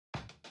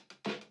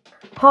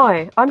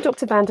Hi, I'm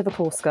Dr. Vanda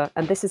Vapolska,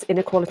 and this is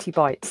Inequality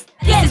Bites.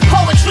 This is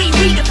poetry,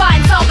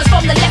 redefined, solvers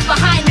from the left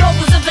behind,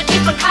 novels of a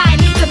different kind,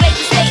 need to make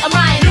a state of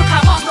mind. Look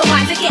how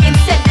masterminds are getting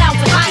sent down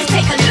to mine.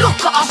 Take a look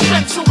at our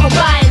strengths all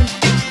combined.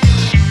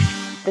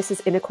 This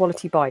is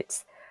Inequality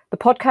Bites, the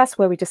podcast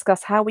where we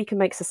discuss how we can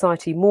make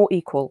society more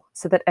equal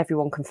so that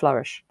everyone can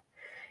flourish.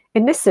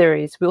 In this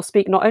series, we'll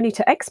speak not only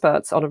to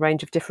experts on a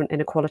range of different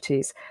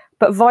inequalities,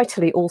 but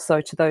vitally also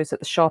to those at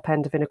the sharp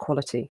end of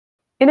inequality.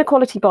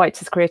 Inequality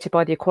Bites is created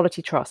by the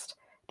Equality Trust,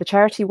 the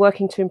charity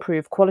working to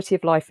improve quality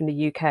of life in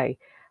the UK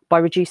by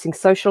reducing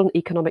social and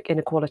economic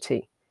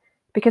inequality.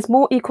 Because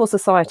more equal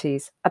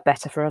societies are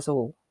better for us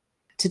all.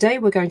 Today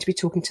we're going to be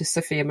talking to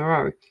Sophia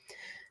Moreau.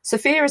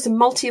 Sophia is a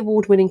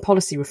multi-award-winning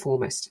policy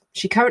reformist.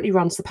 She currently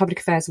runs the Public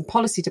Affairs and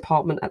Policy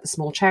Department at the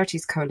Small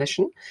Charities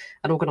Coalition,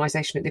 an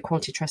organisation that the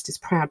Equality Trust is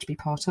proud to be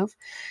part of,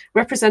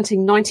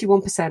 representing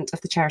 91% of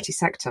the charity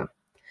sector.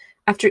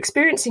 After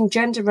experiencing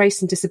gender,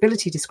 race and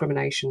disability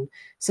discrimination,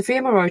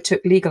 Sophia Moreau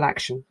took legal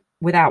action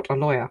without a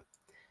lawyer.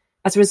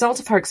 As a result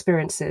of her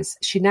experiences,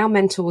 she now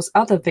mentors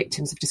other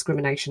victims of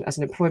discrimination as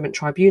an employment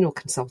tribunal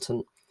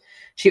consultant.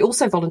 She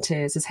also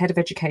volunteers as head of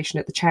education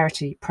at the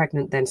charity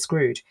Pregnant Then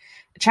Screwed,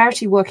 a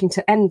charity working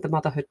to end the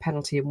motherhood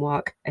penalty in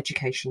work,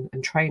 education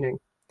and training.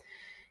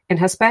 In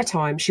her spare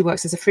time, she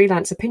works as a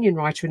freelance opinion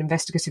writer and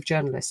investigative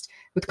journalist,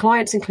 with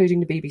clients including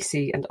the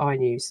BBC and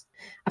iNews.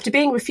 After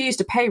being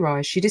refused a pay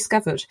rise, she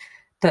discovered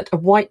that a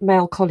white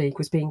male colleague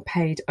was being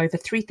paid over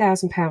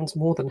 £3,000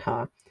 more than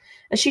her,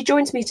 and she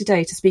joins me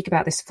today to speak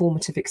about this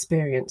formative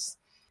experience.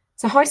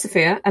 So hi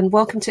Sophia, and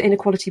welcome to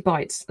Inequality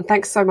Bites, and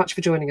thanks so much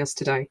for joining us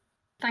today.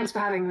 Thanks for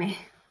having me.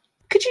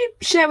 Could you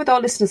share with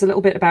our listeners a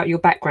little bit about your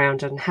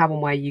background and how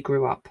and where you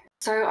grew up?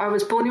 So I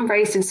was born and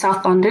raised in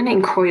South London,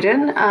 in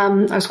Croydon.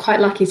 I was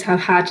quite lucky to have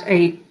had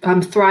a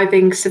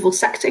thriving civil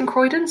sector in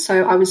Croydon.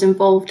 So I was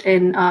involved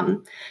in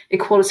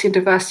equality and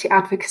diversity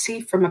advocacy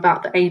from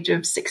about the age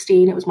of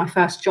 16. It was my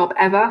first job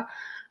ever.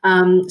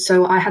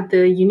 So I had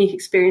the unique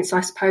experience,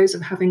 I suppose,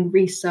 of having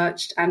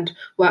researched and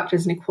worked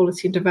as an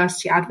equality and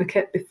diversity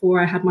advocate before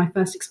I had my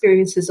first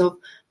experiences of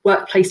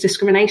workplace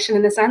discrimination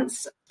in a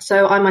sense.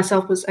 So I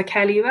myself was a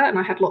care leaver and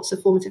I had lots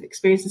of formative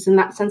experiences in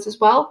that sense as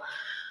well.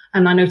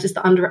 And I noticed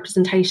the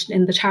underrepresentation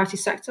in the charity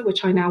sector,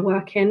 which I now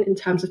work in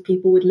terms of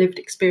people with lived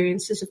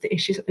experiences of the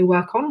issues that they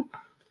work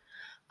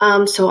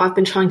on. So I've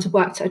been trying to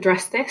work to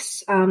address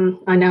this.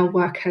 I now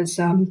work as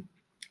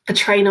a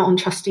trainer on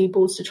trustee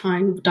boards to try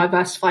and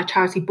diversify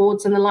charity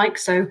boards and the like.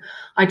 So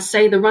I'd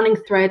say the running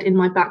thread in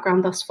my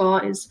background thus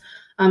far is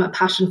a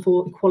passion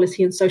for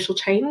equality and social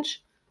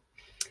change.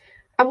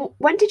 And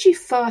when did you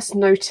first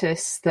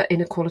notice that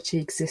inequality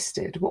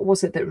existed? What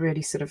was it that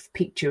really sort of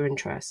piqued your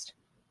interest?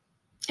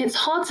 It's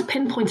hard to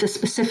pinpoint a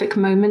specific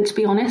moment, to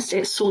be honest.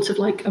 It's sort of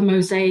like a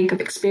mosaic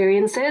of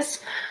experiences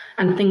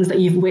and things that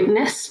you've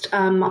witnessed.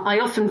 I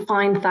often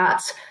find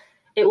that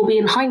it will be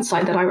in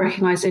hindsight that I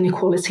recognise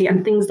inequality,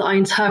 and things that I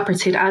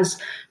interpreted as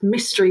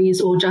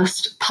mysteries or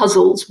just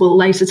puzzles will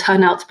later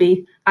turn out to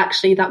be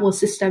actually that was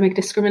systemic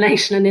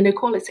discrimination and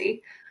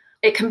inequality.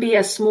 It can be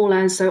as small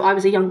as, so I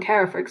was a young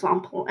carer, for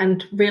example,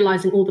 and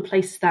realising all the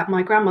places that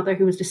my grandmother,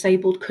 who was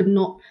disabled, could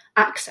not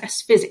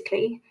access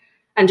physically,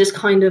 and just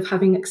kind of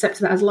having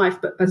accepted that as life,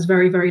 but as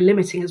very, very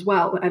limiting as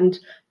well. And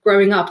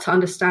growing up to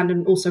understand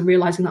and also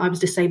realising that I was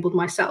disabled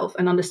myself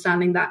and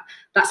understanding that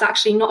that's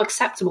actually not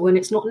acceptable and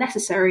it's not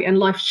necessary and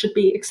life should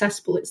be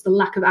accessible. It's the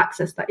lack of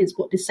access that is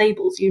what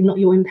disables you, not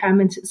your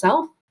impairment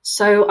itself.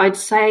 So I'd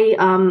say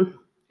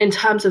in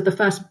terms of the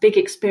first big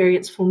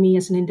experience for me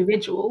as an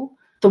individual,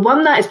 the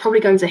one that is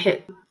probably going to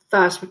hit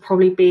first would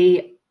probably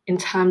be in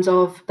terms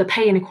of the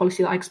pay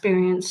inequality that I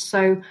experienced.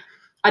 So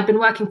I'd been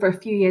working for a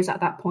few years at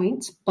that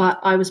point, but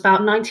I was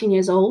about 19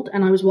 years old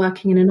and I was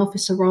working in an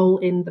officer role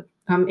in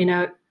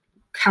a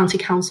county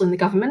council in the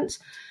government.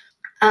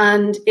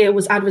 And it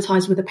was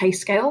advertised with a pay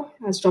scale,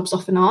 as jobs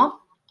often are.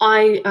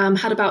 I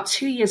had about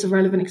 2 years of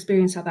relevant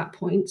experience at that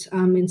point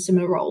in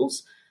similar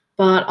roles,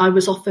 but I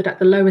was offered at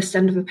the lowest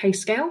end of the pay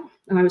scale.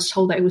 And I was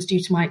told that it was due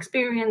to my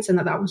experience and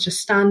that was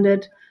just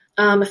standard.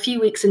 A few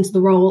weeks into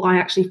the role, I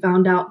actually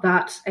found out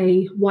that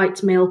a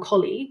white male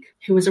colleague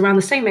who was around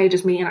the same age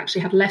as me and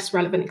actually had less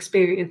relevant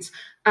experience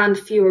and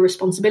fewer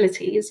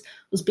responsibilities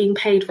was being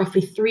paid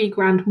roughly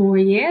 $3,000 more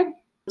a year.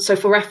 So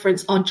for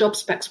reference, our job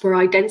specs were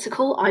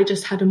identical. I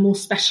just had a more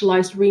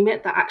specialised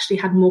remit that actually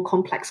had more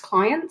complex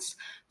clients.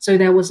 So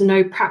there was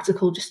no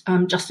practical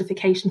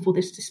justification for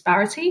this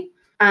disparity.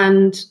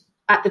 And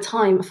at the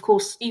time, of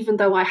course, even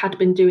though I had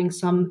been doing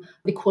some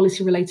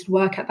equality-related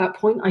work at that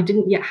point, I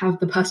didn't yet have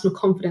the personal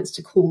confidence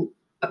to call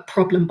a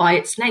problem by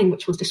its name,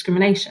 which was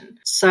discrimination.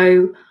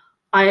 So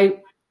I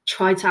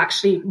tried to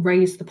actually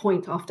raise the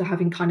point after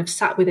having kind of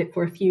sat with it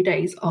for a few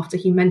days after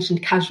he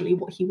mentioned casually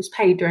what he was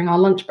paid during our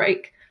lunch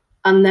break.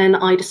 And then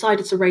I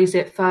decided to raise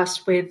it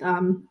first with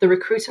the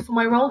recruiter for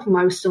my role, whom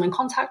I was still in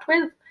contact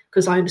with,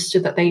 because I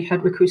understood that they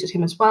had recruited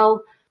him as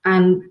well.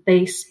 And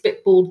they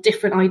spitballed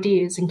different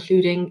ideas,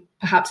 including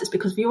perhaps it's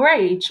because of your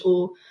age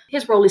or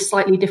his role is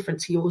slightly different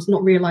to yours,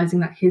 not realizing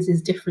that his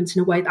is different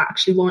in a way that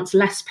actually warrants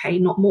less pay,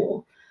 not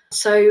more.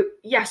 So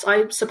yes,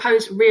 I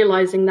suppose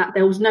realising that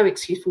there was no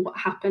excuse for what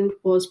happened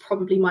was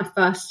probably my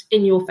first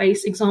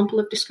in-your-face example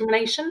of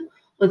discrimination,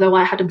 although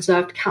I had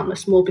observed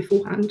countless more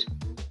beforehand.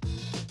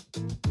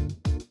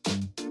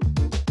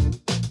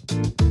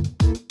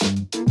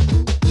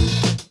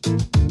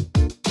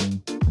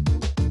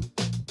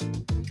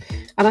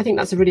 And I think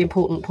that's a really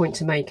important point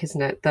to make,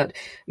 isn't it? That,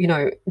 you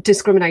know,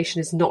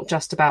 discrimination is not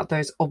just about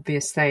those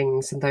obvious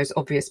things and those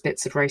obvious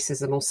bits of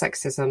racism or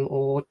sexism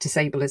or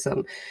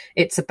disableism.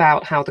 It's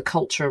about how the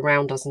culture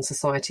around us and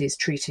society is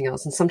treating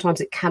us. And sometimes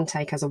it can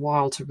take us a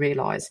while to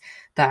realise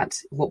that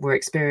what we're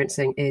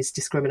experiencing is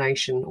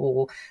discrimination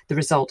or the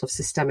result of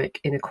systemic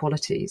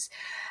inequalities.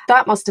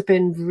 That must have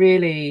been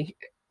really,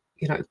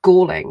 you know,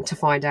 galling to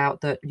find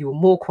out that you were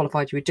more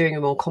qualified, you were doing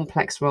a more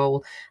complex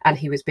role, and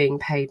he was being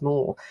paid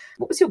more.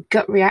 What was your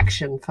gut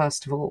reaction,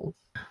 first of all?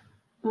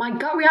 My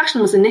gut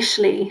reaction was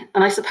initially,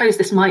 and I suppose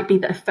this might be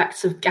the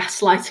effects of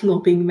gaslighting or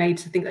being made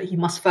to think that you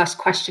must first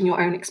question your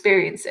own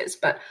experiences,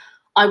 but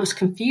I was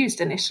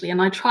confused initially,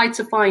 and I tried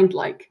to find,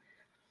 like,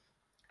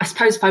 I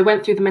suppose if I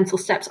went through the mental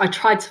steps, I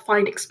tried to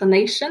find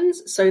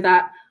explanations so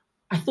that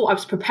I thought I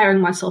was preparing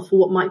myself for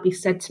what might be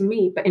said to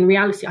me. But in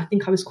reality, I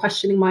think I was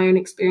questioning my own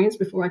experience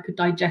before I could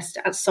digest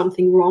it as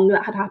something wrong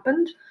that had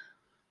happened.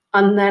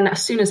 And then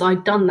as soon as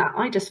I'd done that,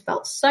 I just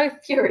felt so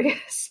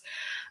furious.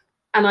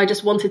 And I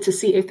just wanted to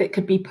see if it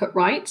could be put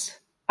right.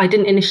 I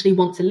didn't initially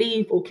want to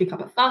leave or kick up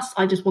a fuss.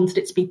 I just wanted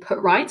it to be put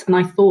right. And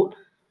I thought,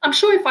 I'm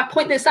sure if I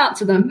point this out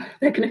to them,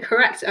 they're going to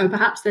correct it. Or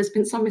perhaps there's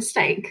been some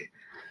mistake.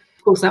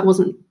 Of course,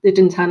 it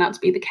didn't turn out to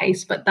be the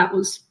case, but that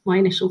was my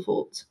initial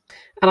thought.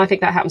 And I think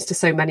that happens to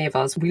so many of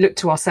us. We look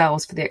to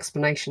ourselves for the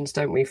explanations,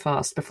 don't we,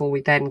 first, before we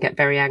then get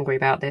very angry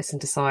about this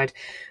and decide,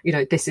 you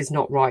know, this is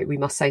not right. We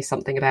must say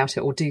something about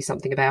it or do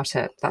something about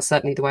it. That's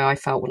certainly the way I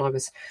felt when I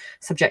was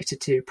subjected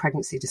to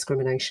pregnancy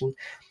discrimination.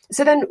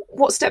 So then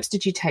what steps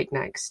did you take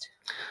next?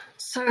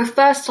 So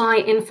first I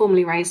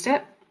informally raised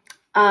it.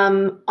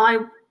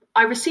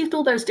 I received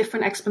all those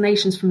different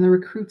explanations from the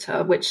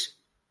recruiter, which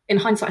in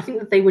hindsight, I think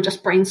that they were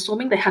just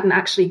brainstorming. They hadn't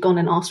actually gone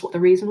and asked what the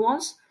reason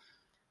was.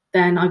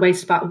 Then I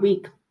waited about a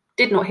week,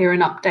 did not hear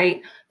an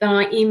update. Then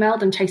I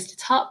emailed and chased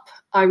it up.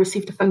 I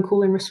received a phone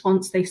call in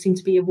response. They seemed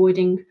to be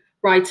avoiding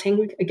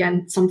writing.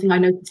 Again, something I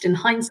noticed in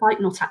hindsight,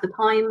 not at the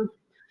time.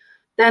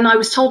 Then I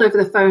was told over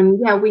the phone,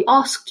 yeah, we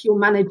asked your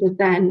manager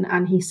then,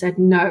 and he said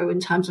no in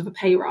terms of a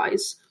pay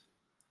rise.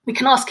 We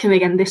can ask him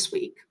again this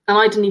week. And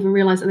I didn't even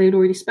realise that they'd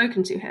already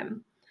spoken to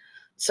him.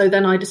 So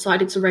then I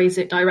decided to raise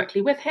it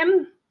directly with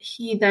him.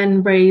 He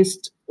then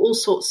raised all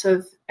sorts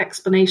of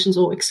explanations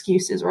or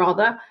excuses,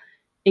 rather,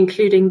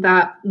 including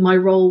that my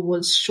role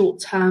was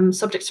short-term,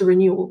 subject to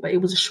renewal, but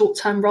it was a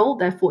short-term role.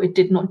 Therefore, it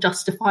did not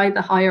justify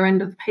the higher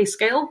end of the pay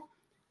scale.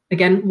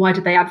 Again, why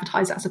did they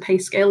advertise it as a pay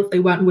scale if they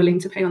weren't willing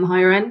to pay on the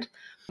higher end?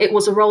 It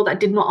was a role that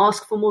did not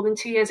ask for more than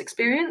 2 years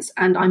experience,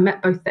 and I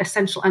met both the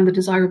essential and the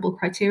desirable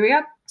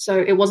criteria. So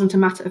it wasn't a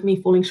matter of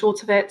me falling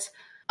short of it.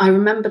 I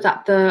remember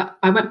that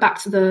I went back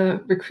to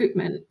the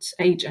recruitment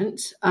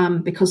agent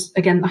because,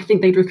 again, I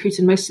think they'd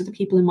recruited most of the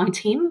people in my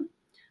team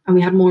and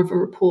we had more of a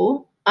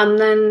rapport. And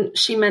then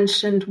she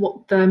mentioned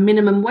what the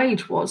minimum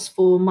wage was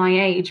for my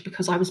age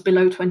because I was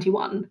below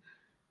 21.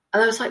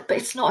 And I was like, but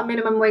it's not a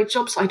minimum wage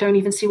job, so I don't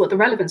even see what the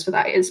relevance for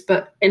that is.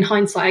 But in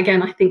hindsight,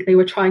 again, I think they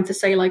were trying to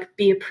say, like,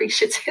 be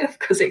appreciative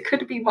because it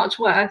could be much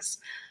worse.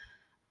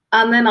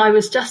 And then I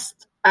was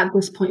just at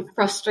this point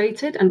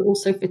frustrated and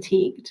also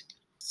fatigued.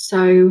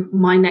 So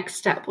my next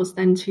step was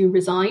then to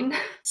resign,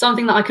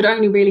 something that I could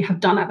only really have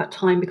done at that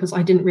time because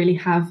I didn't really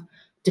have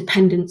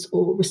dependents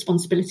or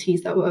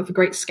responsibilities that were of a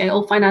great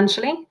scale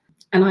financially.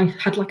 And I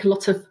had like a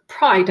lot of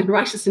pride and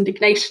righteous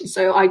indignation.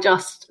 So I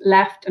just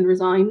left and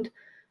resigned.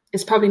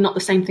 It's probably not the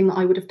same thing that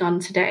I would have done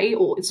today,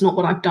 or it's not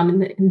what I've done in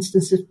the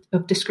instances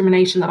of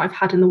discrimination that I've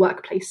had in the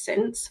workplace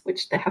since,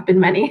 which there have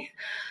been many.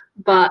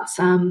 But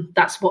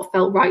that's what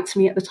felt right to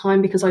me at the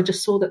time because I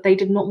just saw that they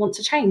did not want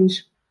to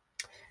change.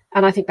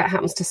 And I think that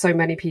happens to so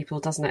many people,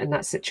 doesn't it, in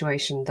that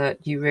situation,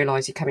 that you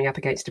realise you're coming up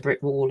against a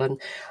brick wall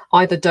and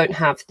either don't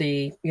have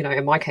the, you know,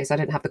 in my case, I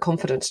didn't have the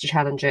confidence to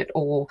challenge it,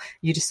 or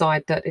you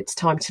decide that it's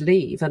time to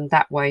leave. And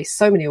that way,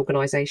 so many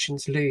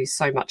organisations lose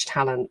so much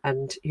talent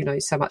and, you know,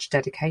 so much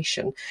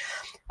dedication.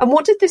 And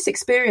what did this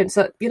experience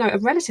at, you know, a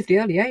relatively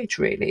early age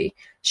really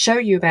show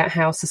you about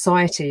how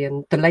society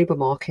and the labour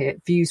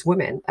market views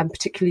women, and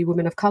particularly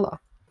women of colour?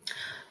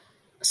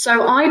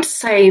 So I'd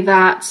say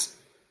that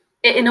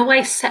it in a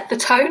way set the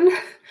tone.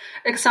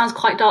 It sounds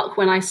quite dark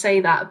when I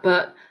say that,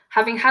 but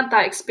having had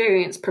that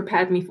experience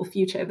prepared me for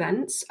future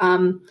events.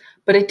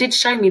 But it did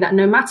show me that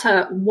no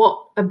matter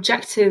what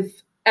objective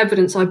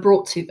evidence I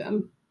brought to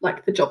them,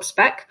 like the job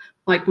spec,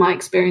 like my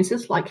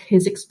experiences, like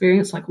his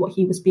experience, like what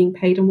he was being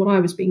paid and what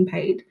I was being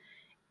paid,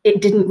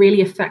 it didn't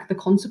really affect the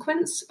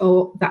consequence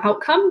or the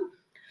outcome,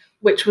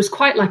 which was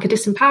quite like a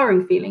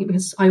disempowering feeling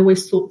because I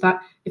always thought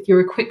that if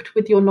you're equipped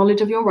with your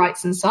knowledge of your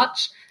rights and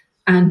such,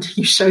 and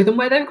you show them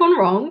where they've gone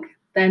wrong,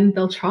 then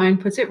they'll try and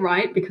put it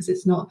right because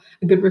it's not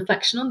a good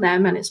reflection on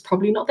them and it's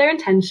probably not their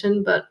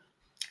intention. But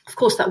of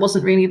course, that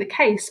wasn't really the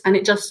case. And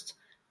it just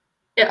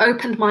it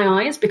opened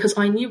my eyes because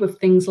I knew of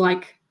things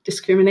like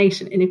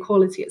discrimination,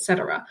 inequality,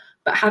 etc.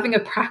 But having a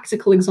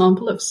practical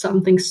example of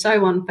something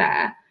so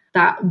unfair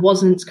that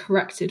wasn't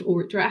corrected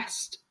or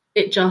addressed,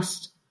 it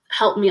just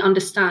helped me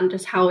understand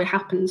just how it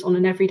happens on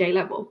an everyday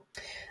level.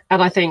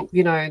 And I think,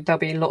 there'll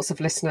be lots of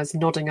listeners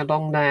nodding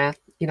along there,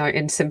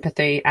 in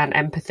sympathy and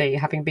empathy,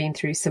 having been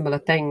through similar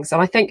things.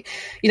 And I think,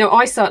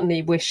 I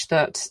certainly wish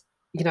that,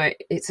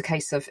 it's a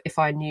case of if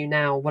I knew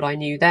now what I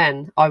knew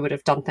then, I would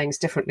have done things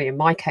differently in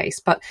my case.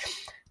 But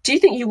do you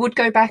think you would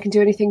go back and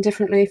do anything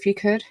differently if you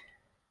could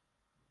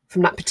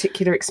from that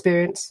particular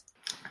experience?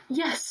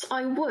 Yes,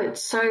 I would.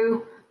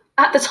 So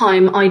at the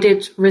time, I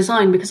did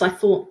resign because I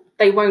thought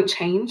they won't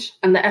change,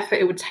 and the effort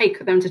it would take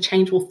for them to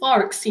change will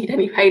far exceed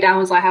any paid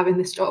hours I have in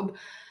this job.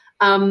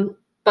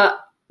 But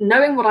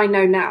knowing what I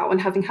know now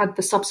and having had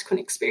the subsequent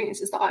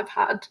experiences that I've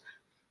had,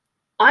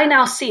 I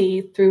now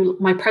see through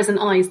my present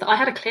eyes that I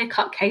had a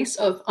clear-cut case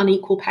of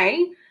unequal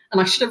pay,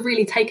 and I should have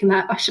really taken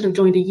that. I should have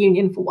joined a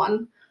union for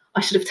one.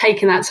 I should have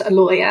taken that to a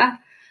lawyer.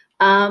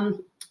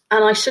 And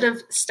I should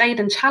have stayed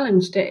and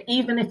challenged it,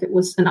 even if it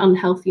was an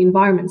unhealthy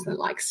environment and the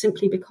like,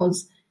 simply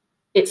because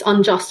it's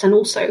unjust. And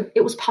also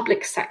it was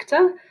public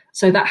sector.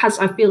 So that has,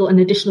 I feel, an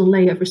additional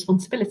layer of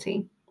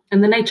responsibility.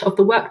 And the nature of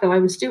the work that I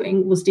was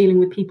doing was dealing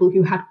with people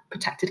who had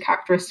protected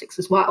characteristics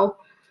as well.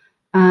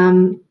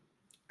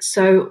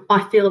 So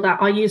I feel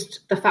that I used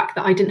the fact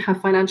that I didn't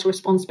have financial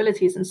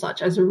responsibilities and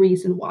such as a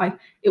reason why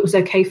it was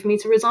okay for me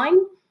to resign.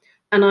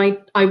 And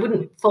I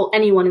wouldn't fault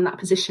anyone in that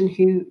position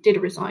who did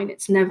resign.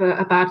 It's never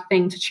a bad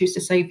thing to choose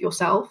to save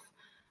yourself,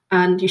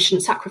 and you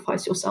shouldn't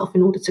sacrifice yourself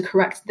in order to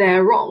correct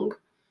their wrong.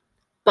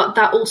 But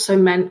that also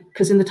meant,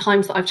 because in the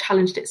times that I've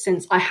challenged it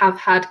since, I have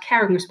had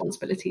caring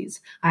responsibilities.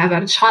 I have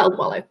had a child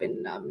while I've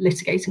been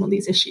litigating on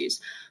these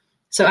issues.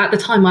 So at the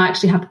time, I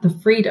actually had the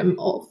freedom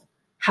of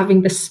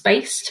having the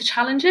space to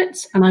challenge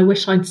it. And I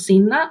wish I'd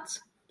seen that.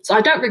 So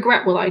I don't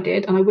regret what I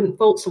did, and I wouldn't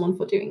fault someone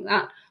for doing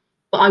that.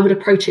 But I would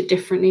approach it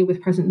differently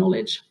with present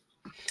knowledge.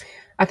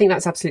 I think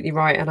that's absolutely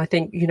right. And I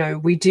think,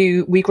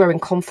 we grow in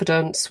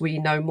confidence. We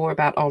know more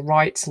about our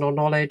rights and our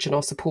knowledge and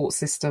our support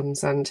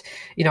systems. And,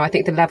 I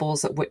think the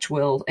levels at which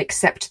we'll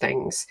accept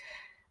things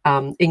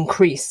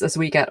increase as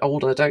we get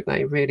older, don't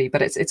they, really?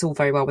 But it's all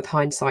very well with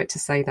hindsight to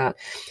say that.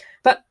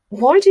 But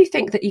why do you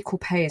think that equal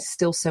pay is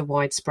still so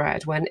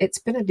widespread when it's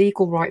been a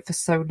legal right for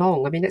so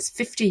long? I mean, it's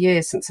 50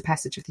 years since the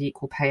passage of the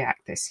Equal Pay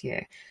Act this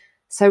year.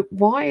 So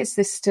why is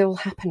this still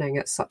happening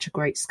at such a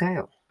great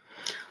scale?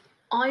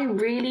 I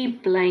really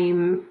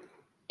blame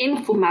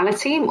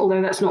informality,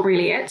 although that's not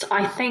really it.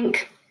 I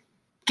think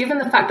given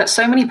the fact that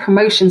so many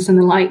promotions and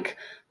the like,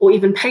 or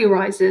even pay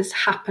rises,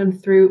 happen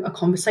through a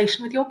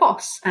conversation with your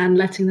boss and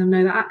letting them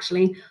know that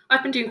actually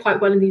I've been doing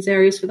quite well in these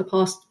areas for the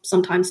past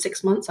sometimes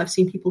 6 months. I've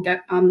seen people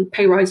get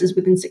pay rises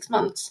within 6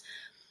 months.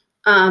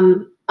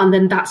 And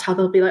then that's how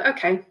they'll be like,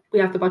 okay, we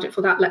have the budget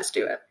for that, let's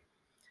do it.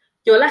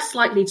 You're less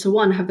likely to,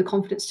 one, have the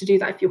confidence to do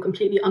that if you're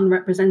completely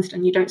unrepresented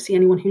and you don't see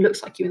anyone who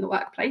looks like you in the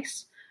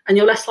workplace. And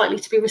you're less likely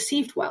to be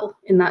received well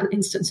in that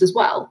instance as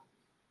well.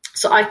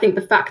 So I think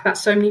the fact that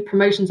so many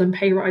promotions and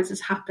pay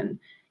rises happen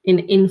in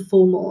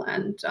informal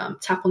and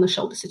tap on the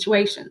shoulder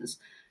situations,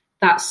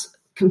 that's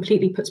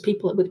completely puts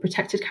people with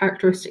protected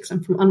characteristics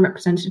and from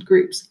unrepresented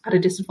groups at a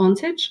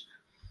disadvantage.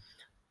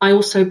 I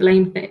also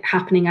blame it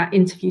happening at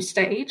interview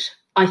stage.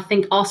 I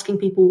think asking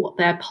people what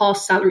their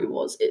past salary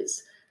was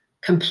is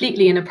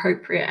completely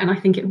inappropriate. And I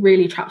think it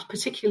really traps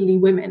particularly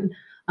women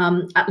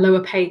at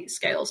lower pay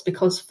scales,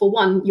 because for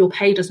one, your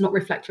pay does not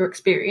reflect your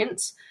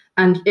experience.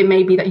 And it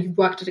may be that you've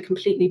worked at a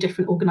completely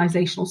different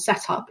organizational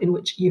setup in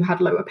which you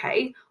had lower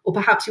pay, or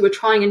perhaps you were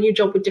trying a new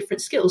job with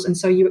different skills. And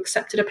so you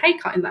accepted a pay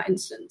cut in that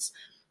instance.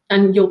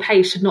 And your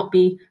pay should not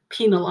be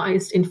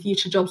penalized in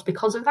future jobs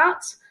because of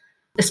that,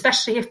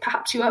 especially if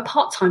perhaps you were a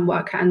part-time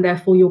worker and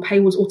therefore your pay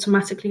was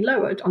automatically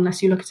lowered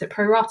unless you look at it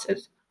prorated.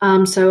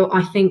 So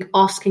I think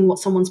asking what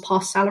someone's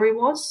past salary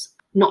was,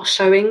 not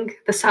showing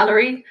the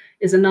salary,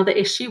 is another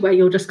issue where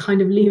you're just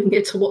kind of leaving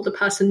it to what the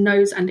person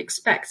knows and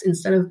expects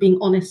instead of being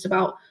honest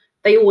about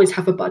they always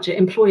have a budget.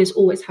 Employers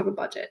always have a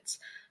budget.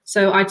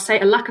 So I'd say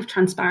a lack of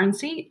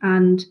transparency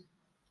and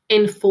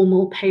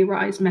informal pay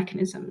rise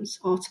mechanisms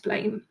are to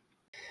blame.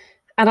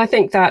 And I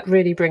think that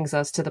really brings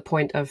us to the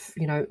point of,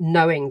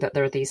 knowing that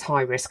there are these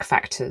high risk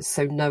factors.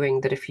 So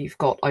knowing that if you've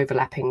got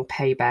overlapping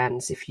pay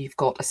bands, if you've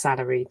got a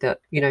salary that,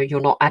 you're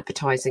not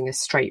advertising a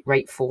straight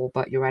rate for,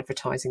 but you're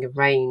advertising a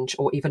range,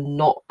 or even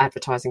not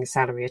advertising a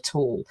salary at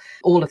all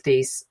of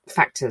these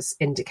factors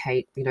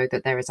indicate,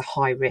 that there is a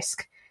high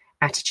risk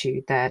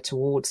attitude there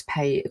towards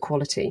pay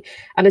equality.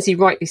 And as you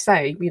rightly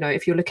say,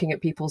 if you're looking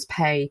at people's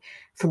pay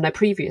from their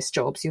previous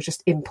jobs, you're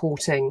just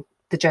importing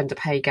the gender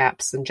pay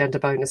gaps and gender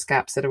bonus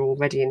gaps that are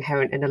already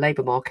inherent in the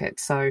labour market.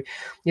 So,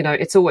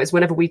 it's always,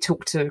 whenever we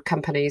talk to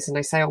companies and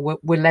they say, oh,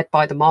 we're led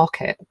by the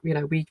market,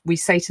 we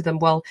say to them,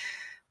 well,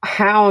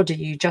 how do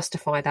you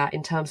justify that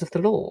in terms of the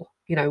law?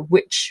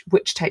 Which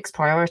takes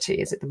priority?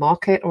 Is it the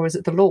market or is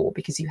it the law?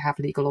 Because you have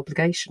legal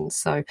obligations.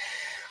 So,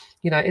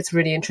 it's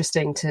really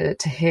interesting to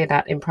hear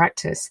that in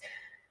practice.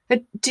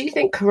 Do you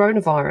think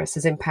coronavirus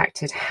has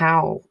impacted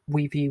how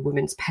we view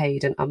women's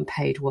paid and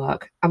unpaid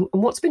work? And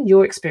what's been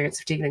your experience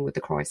of dealing with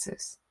the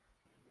crisis?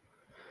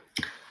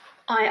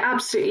 I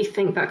absolutely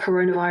think that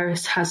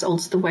coronavirus has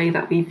altered the way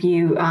that we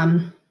view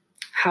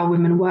how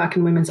women work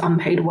and women's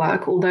unpaid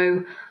work,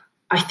 although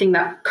I think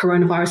that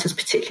coronavirus has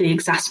particularly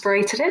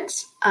exacerbated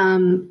it.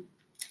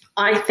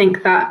 I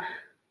think that,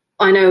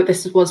 I know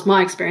this was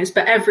my experience,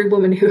 but every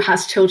woman who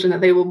has children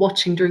that they were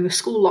watching during the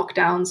school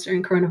lockdowns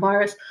during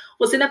coronavirus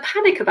was in a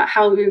panic about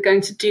how we were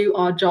going to do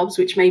our jobs,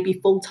 which may be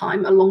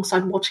full-time,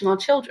 alongside watching our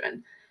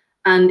children.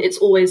 And it's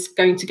always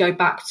going to go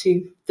back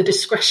to the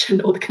discretion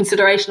or the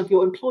consideration of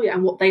your employer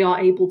and what they are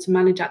able to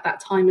manage at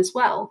that time as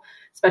well,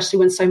 especially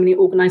when so many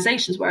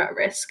organisations were at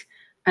risk.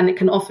 And it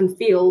can often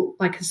feel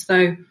like as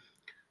though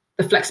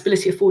the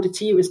flexibility afforded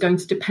to you is going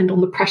to depend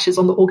on the pressures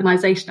on the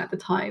organisation at the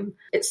time.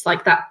 It's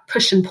like that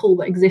push and pull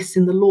that exists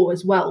in the law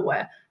as well,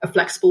 where a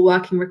flexible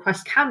working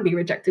request can be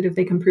rejected if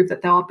they can prove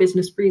that there are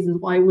business reasons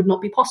why it would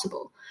not be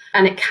possible.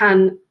 And it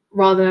can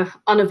rather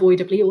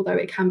unavoidably, although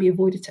it can be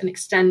avoided to an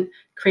extent,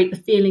 create the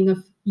feeling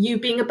of you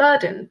being a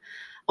burden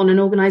on an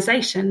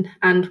organisation.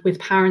 And with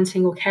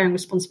parenting or caring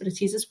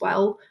responsibilities as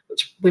well,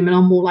 which women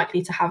are more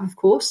likely to have, of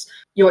course,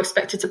 you're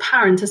expected to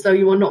parent as though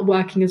you are not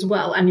working as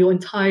well, and your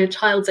entire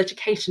child's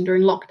education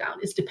during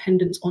lockdown is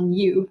dependent on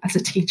you as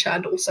a teacher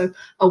and also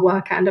a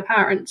worker and a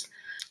parent.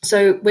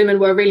 So women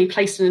were really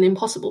placed in an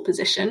impossible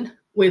position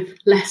with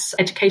less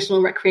educational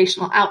and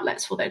recreational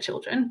outlets for their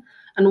children,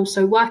 and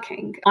also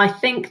working. I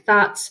think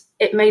that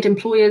it made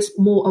employers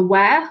more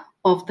aware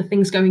of the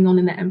things going on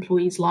in their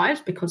employees'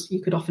 lives, because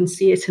you could often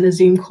see it in a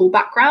Zoom call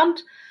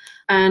background.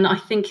 And I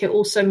think it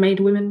also made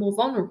women more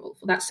vulnerable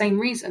for that same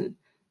reason,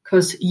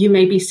 because you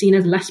may be seen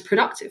as less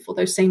productive for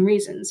those same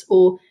reasons.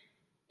 Or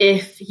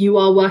if you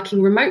are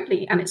working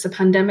remotely and it's a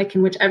pandemic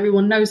in which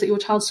everyone knows that your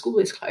child's school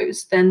is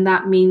closed, then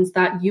that means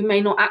that you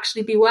may not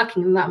actually be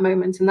working in that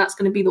moment. And that's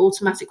going to be the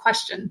automatic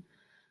question.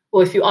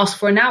 Or if you ask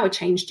for an hour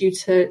change due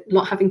to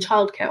not having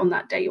childcare on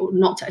that day, or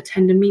not to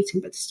attend a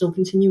meeting but to still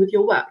continue with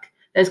your work,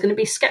 there's going to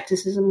be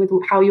skepticism with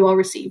how you are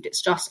received.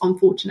 It's just,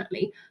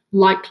 unfortunately,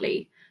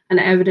 likely and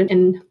evident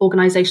in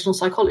organisational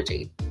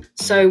psychology.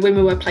 So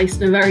women were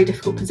placed in a very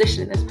difficult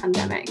position in this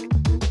pandemic.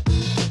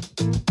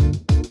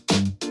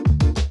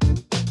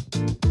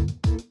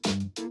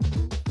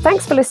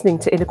 Thanks for listening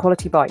to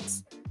Inequality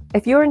Bites.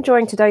 If you're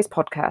enjoying today's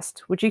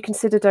podcast, would you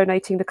consider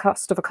donating the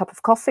cost of a cup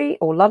of coffee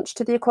or lunch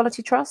to the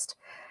Equality Trust?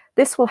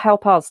 This will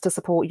help us to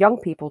support young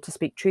people to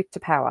speak truth to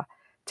power,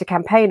 to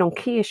campaign on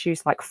key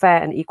issues like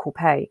fair and equal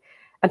pay,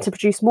 and to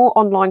produce more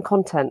online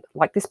content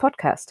like this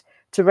podcast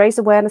to raise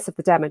awareness of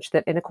the damage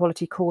that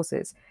inequality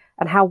causes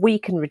and how we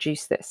can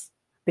reduce this,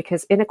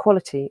 because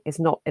inequality is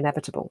not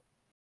inevitable.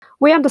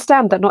 We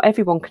understand that not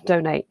everyone can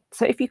donate,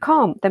 so if you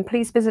can't, then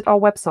please visit our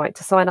website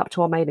to sign up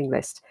to our mailing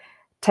list,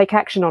 take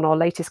action on our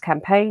latest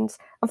campaigns,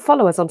 and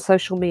follow us on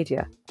social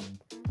media.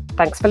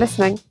 Thanks for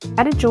listening,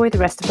 and enjoy the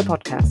rest of the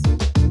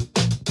podcast.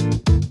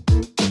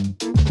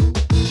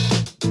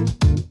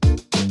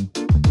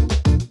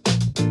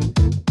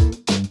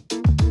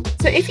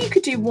 So if you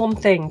could do one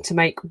thing to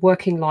make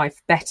working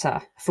life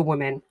better for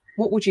women,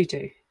 what would you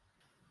do?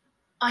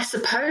 I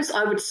suppose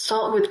I would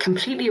start with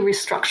completely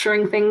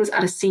restructuring things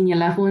at a senior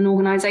level in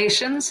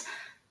organisations,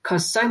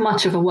 because so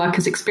much of a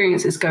worker's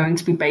experience is going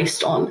to be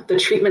based on the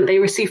treatment they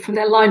receive from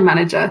their line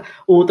manager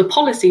or the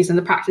policies and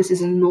the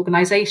practices in an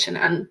organisation.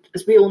 And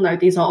as we all know,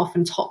 these are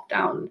often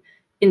top-down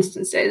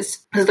instances,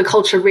 because the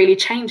culture really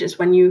changes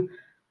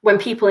when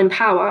people in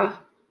power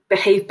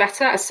behave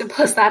better, as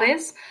simple as that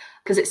is,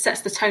 because it sets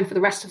the tone for the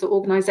rest of the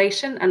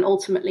organisation. And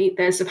ultimately,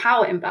 there's a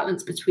power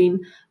imbalance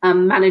between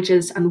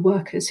managers and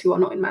workers who are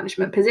not in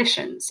management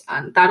positions.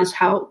 And that is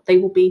how they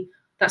will be,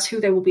 that's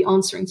who they will be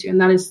answering to. And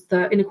that is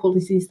the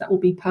inequalities that will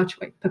be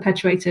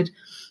perpetuated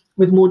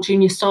with more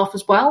junior staff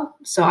as well.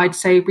 So I'd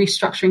say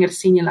restructuring at a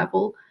senior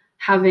level,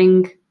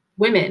 having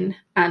women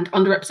and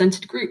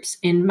underrepresented groups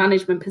in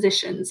management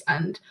positions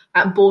and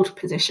at board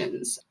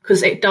positions,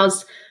 because I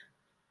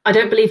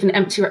don't believe in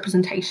empty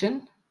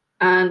representation,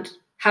 and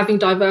having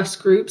diverse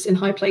groups in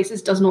high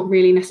places does not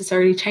really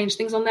necessarily change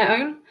things on their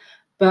own,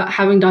 but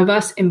having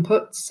diverse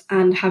inputs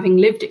and having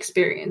lived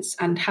experience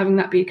and having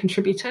that be a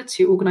contributor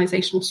to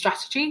organisational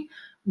strategy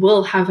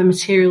will have a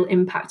material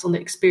impact on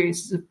the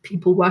experiences of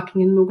people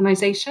working in an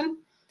organisation.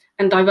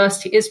 And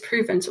diversity is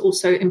proven to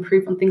also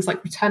improve on things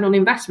like return on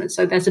investment.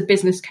 So there's a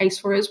business case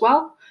for it as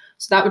well.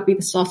 So that would be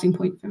the starting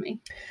point for me.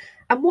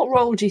 And what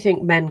role do you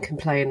think men can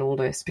play in all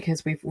this?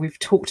 Because we've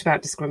talked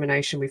about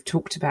discrimination, we've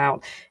talked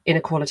about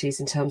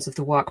inequalities in terms of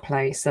the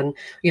workplace, and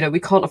we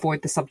can't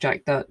avoid the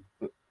subject that,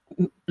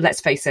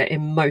 let's face it,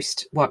 in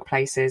most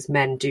workplaces,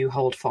 men do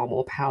hold far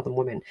more power than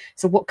women.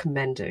 So what can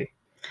men do?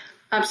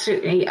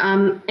 Absolutely.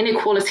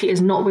 Inequality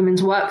is not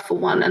women's work, for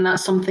one, and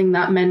that's something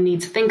that men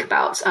need to think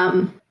about.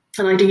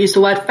 And I do use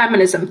the word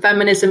feminism.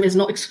 Feminism is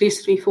not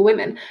exclusively for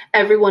women.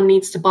 Everyone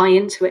needs to buy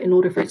into it in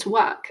order for it to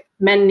work.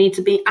 Men need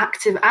to be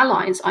active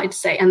allies, I'd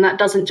say. And that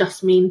doesn't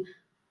just mean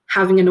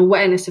having an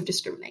awareness of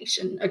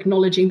discrimination,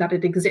 acknowledging that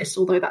it exists,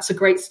 although that's a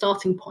great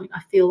starting point.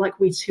 I feel like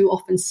we too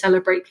often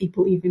celebrate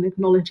people even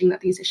acknowledging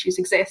that these issues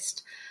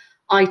exist.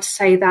 I'd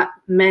say that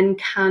men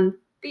can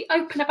be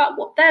open about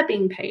what they're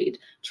being paid,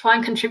 try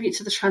and contribute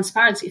to the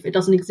transparency if it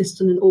doesn't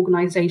exist on an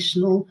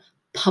organizational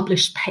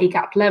published pay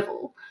gap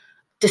level.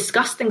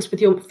 Discuss things with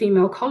your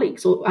female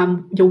colleagues or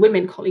your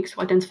women colleagues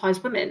who identify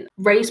as women.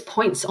 Raise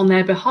points on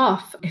their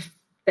behalf if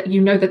that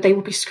you know that they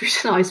will be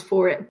scrutinized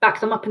for it.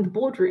 Back them up in the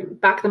boardroom,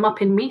 back them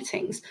up in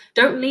meetings.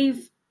 Don't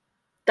leave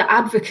the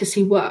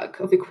advocacy work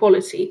of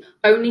equality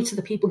only to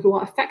the people who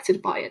are affected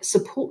by it.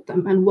 Support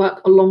them and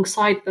work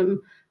alongside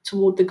them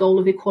toward the goal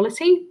of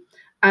equality.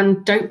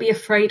 And don't be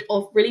afraid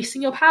of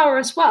releasing your power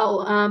as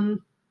well.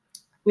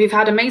 We've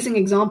had amazing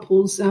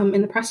examples in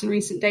the press in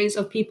recent days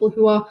of people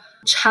who are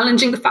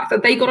challenging the fact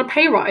that they got a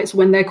pay rise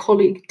when their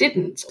colleague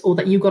didn't, or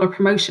that you got a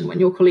promotion when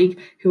your colleague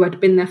who had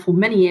been there for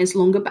many years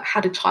longer but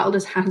had a child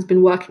as has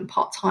been working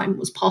part-time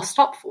was passed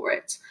up for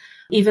it.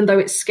 Even though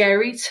it's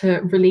scary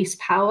to release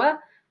power,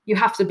 you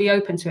have to be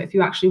open to it if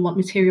you actually want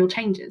material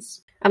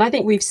changes. And I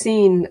think we've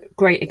seen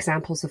great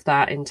examples of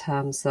that in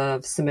terms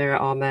of Samira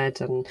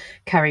Ahmed and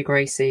Carrie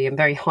Gracie and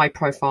very high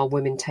profile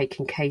women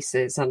taking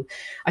cases. And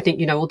I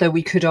think, although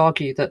we could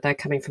argue that they're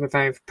coming from a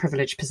very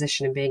privileged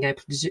position in being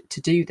able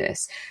to do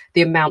this,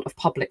 the amount of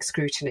public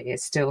scrutiny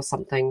is still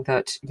something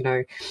that,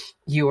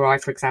 you or I,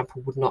 for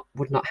example, would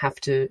not have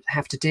to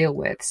deal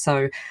with.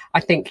 So I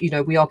think,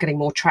 we are getting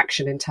more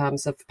traction in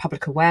terms of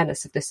public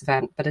awareness of this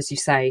event. But as you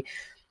say,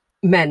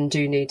 men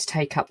do need to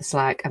take up the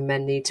slack, and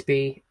men need to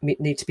be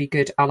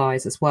good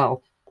allies as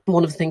well.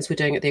 One of the things we're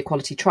doing at the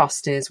Equality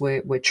Trust is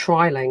we're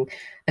trialling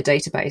a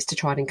database to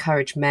try and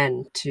encourage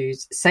men to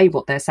say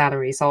what their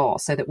salaries are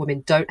so that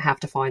women don't have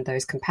to find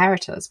those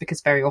comparators, because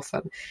very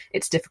often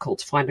it's difficult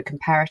to find a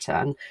comparator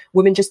and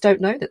women just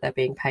don't know that they're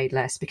being paid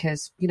less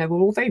because, we're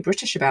all very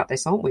British about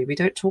this, aren't we? We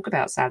don't talk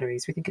about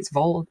salaries. We think it's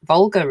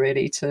vulgar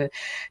really to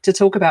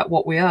talk about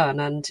what we earn.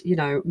 And,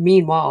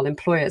 meanwhile,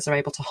 employers are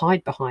able to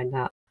hide behind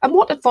that. And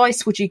what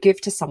advice would you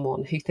give to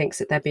someone who thinks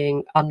that they're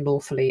being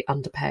unlawfully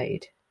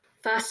underpaid?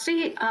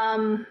 Firstly,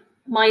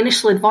 my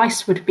initial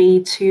advice would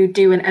be to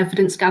do an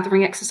evidence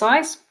gathering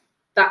exercise.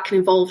 That can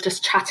involve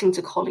just chatting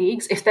to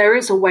colleagues. If there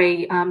is a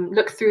way,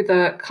 look through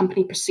the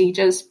company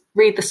procedures,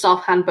 read the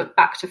staff handbook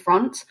back to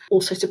front,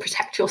 also to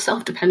protect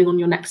yourself depending on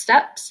your next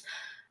steps.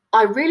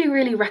 I really,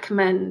 really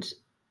recommend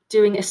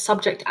doing a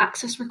subject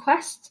access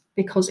request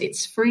because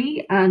it's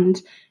free and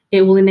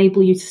it will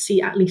enable you to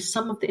see at least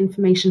some of the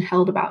information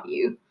held about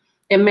you.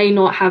 It may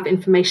not have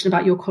information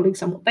about your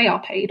colleagues and what they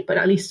are paid, but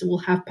at least it will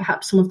have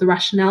perhaps some of the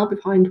rationale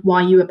behind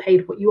why you are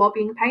paid what you are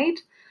being paid.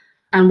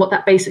 And what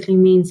that basically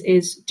means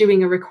is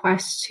doing a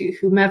request to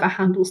whomever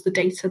handles the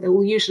data that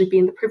will usually be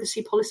in the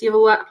privacy policy of a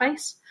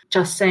workplace,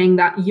 just saying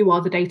that you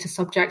are the data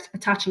subject,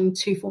 attaching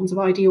 2 forms of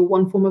ID or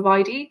 1 form of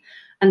ID,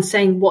 and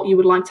saying what you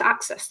would like to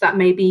access. That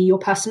may be your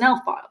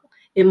personnel file.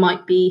 It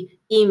might be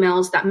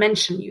emails that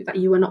mention you that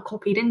you are not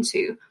copied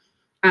into.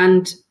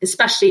 And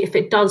especially if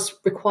it does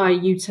require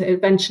you to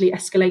eventually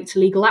escalate to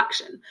legal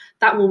action,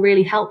 that will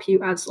really help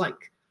you as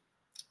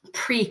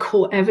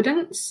pre-court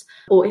evidence,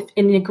 or if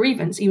in a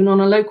grievance, even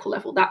on a local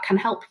level, that can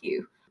help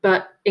you.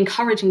 But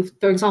encouraging,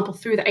 for example,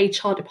 through the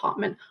HR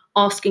department,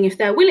 asking if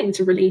they're willing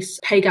to release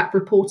pay gap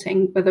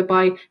reporting, whether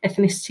by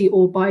ethnicity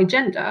or by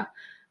gender.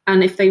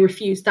 And if they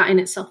refuse, that in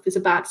itself is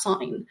a bad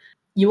sign.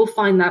 You will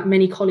find that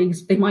many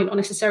colleagues, they might not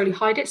necessarily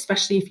hide it,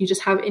 especially if you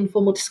just have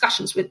informal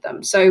discussions with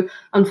them. So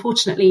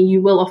unfortunately,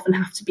 you will often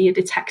have to be a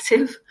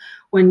detective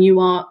when you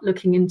are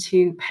looking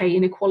into pay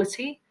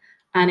inequality.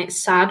 And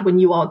it's sad when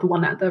you are the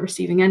one at the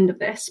receiving end of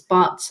this.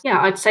 But yeah,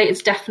 I'd say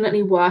it's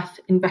definitely worth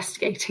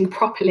investigating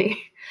properly.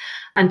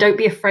 And don't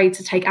be afraid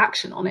to take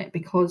action on it,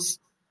 because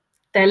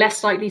they're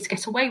less likely to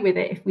get away with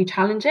it if we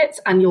challenge it,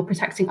 and you're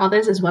protecting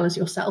others as well as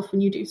yourself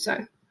when you do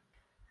so.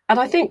 And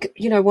I think,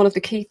 one of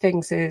the key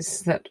things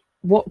is that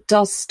what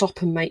does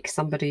stop and make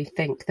somebody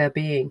think they're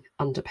being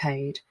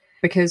underpaid?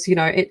 Because,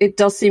 it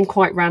does seem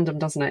quite random,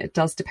 doesn't it? It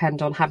does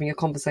depend on having a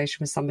conversation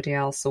with somebody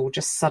else or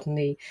just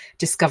suddenly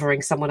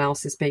discovering someone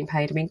else is being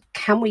paid. I mean,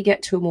 can we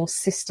get to a more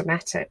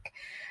systematic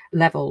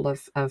level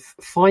of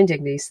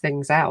finding these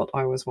things out?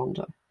 I always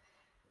wonder.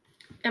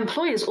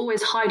 Employers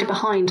always hide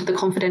behind the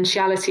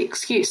confidentiality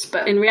excuse,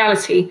 but in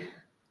reality,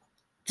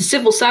 the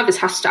civil service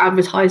has to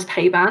advertise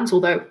pay bands,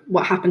 although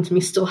what happened to me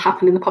still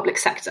happened in the public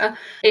sector.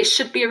 It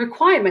should be a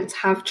requirement to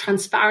have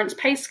transparent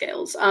pay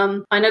scales.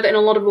 I know that in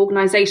a lot of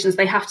organisations,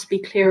 they have to be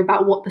clear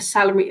about what the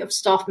salary of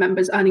staff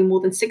members earning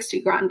more than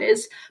 60 grand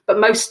is, but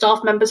most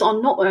staff members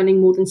are not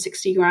earning more than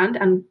 60 grand,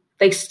 and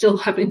they still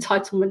have an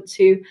entitlement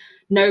to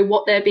know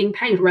what they're being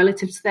paid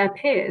relative to their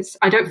peers.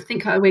 I don't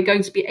think we're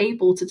going to be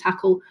able to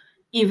tackle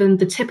even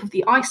the tip of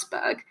the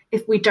iceberg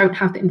if we don't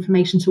have the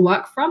information to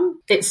work from.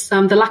 It's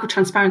the lack of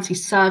transparency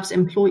serves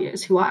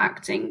employers who are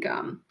acting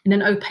in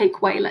an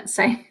opaque way, let's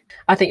say.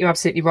 I think you're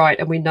absolutely right.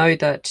 And we know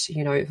that,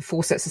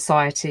 Fawcett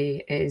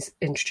Society is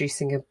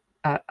introducing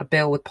a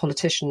bill with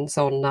politicians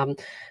on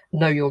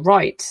know your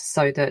right,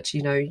 so that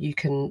you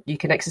can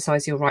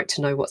exercise your right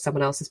to know what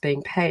someone else is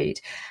being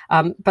paid.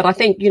 But I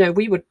think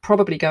we would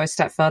probably go a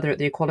step further at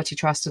the Equality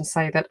Trust and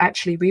say that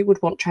actually we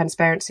would want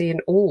transparency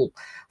in all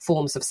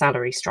forms of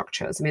salary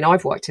structures. I mean,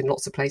 I've worked in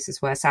lots of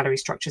places where salary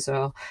structures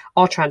are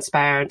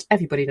transparent.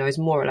 Everybody knows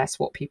more or less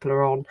what people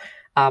are on.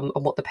 And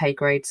what the pay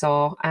grades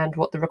are and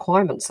what the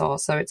requirements are.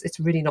 So it's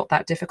really not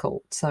that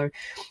difficult. So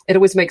it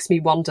always makes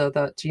me wonder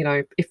that,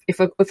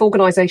 if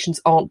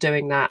organisations aren't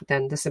doing that,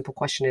 then the simple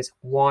question is,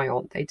 why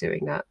aren't they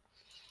doing that?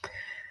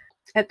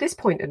 At this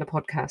point in the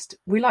podcast,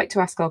 we like to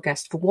ask our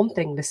guests for one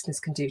thing listeners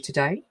can do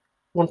today,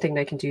 one thing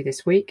they can do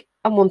this week,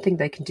 and one thing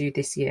they can do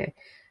this year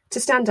to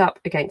stand up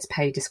against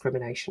pay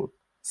discrimination.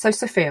 So,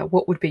 Sophia,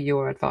 what would be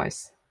your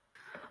advice?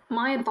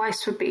 My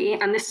advice would be,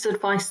 and this is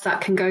advice that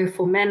can go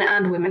for men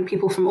and women,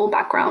 people from all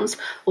backgrounds,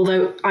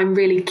 although I'm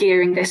really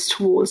gearing this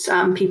towards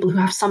people who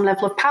have some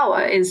level of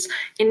power, is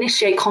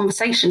initiate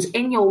conversations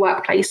in your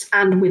workplace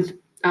and with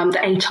the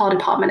HR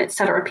department,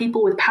 etc.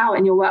 People with power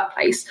in your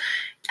workplace,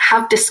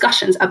 have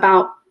discussions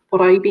about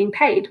what are you being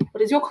paid?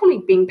 What is your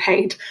colleague being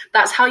paid?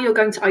 That's how you're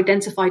going to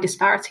identify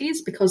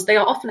disparities, because they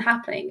are often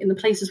happening in the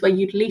places where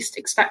you'd least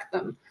expect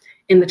them.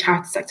 In the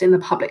charity sector, in the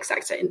public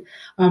sector, in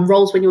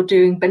roles when you're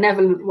doing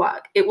benevolent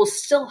work, it will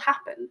still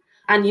happen.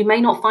 And you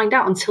may not find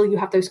out until you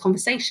have those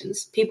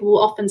conversations. People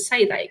will often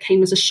say that it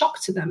came as a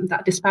shock to them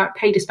that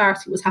pay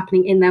disparity was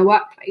happening in their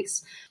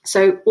workplace.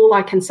 So all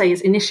I can say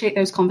is initiate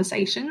those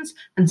conversations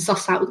and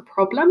suss out the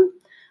problem.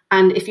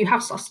 And if you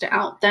have sussed it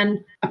out,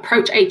 then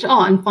approach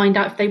HR and find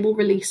out if they will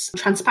release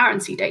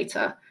transparency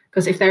data.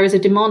 Because if there is a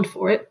demand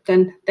for it,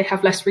 then they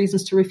have less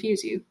reasons to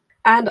refuse you.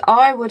 And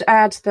I would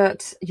add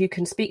that you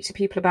can speak to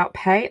people about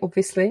pay,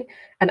 obviously,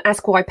 and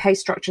ask why pay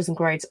structures and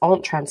grades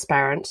aren't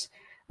transparent.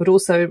 Would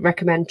also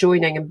recommend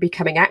joining and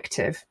becoming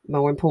active,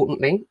 more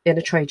importantly, in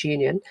a trade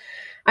union.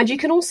 And you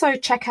can also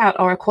check out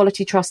our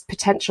Equality Trust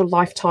potential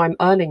lifetime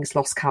earnings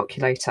loss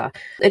calculator.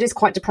 It is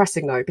quite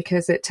depressing, though,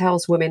 because it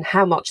tells women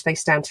how much they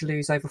stand to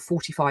lose over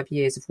 45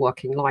 years of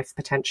working life,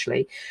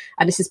 potentially.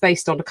 And this is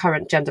based on the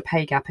current gender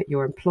pay gap at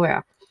your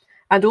employer.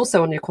 And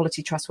also on the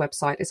Equality Trust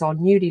website is our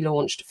newly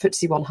launched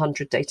FTSE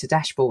 100 data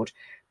dashboard,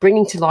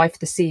 bringing to life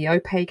the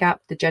CEO pay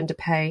gap, the gender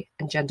pay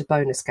and gender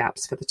bonus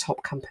gaps for the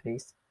top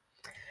companies.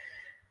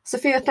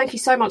 Sophia, thank you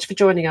so much for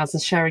joining us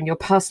and sharing your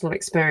personal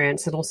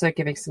experience, and also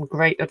giving some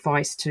great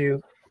advice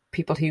to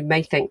people who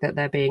may think that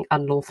they're being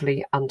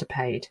unlawfully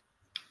underpaid.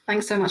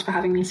 Thanks so much for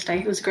having me today.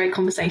 It was a great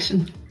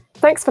conversation.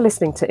 Thanks for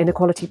listening to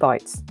Inequality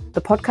Bites,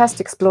 the podcast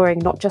exploring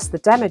not just the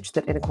damage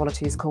that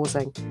inequality is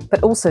causing,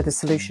 but also the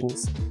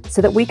solutions,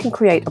 so that we can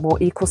create a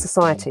more equal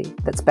society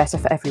that's better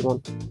for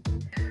everyone.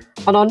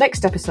 On our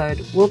next episode,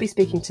 we'll be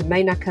speaking to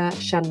Mainaka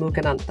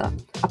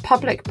Shanmuganantha, a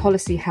public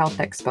policy health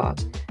expert,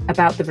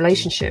 about the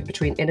relationship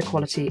between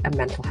inequality and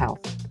mental health.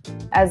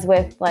 As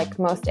with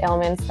most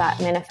ailments that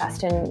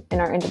manifest in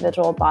our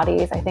individual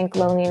bodies, I think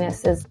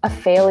loneliness is a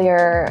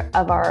failure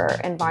of our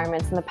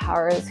environments and the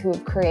powers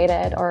who've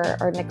created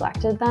or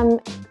neglected them.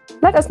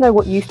 Let us know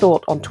what you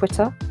thought on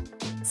Twitter.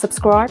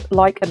 Subscribe,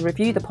 like and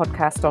review the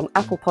podcast on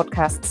Apple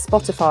Podcasts,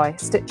 Spotify,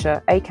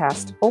 Stitcher,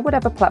 Acast, or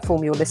whatever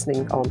platform you're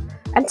listening on,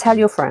 and tell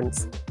your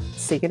friends.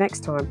 See you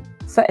next time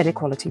for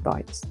Inequality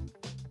Bites.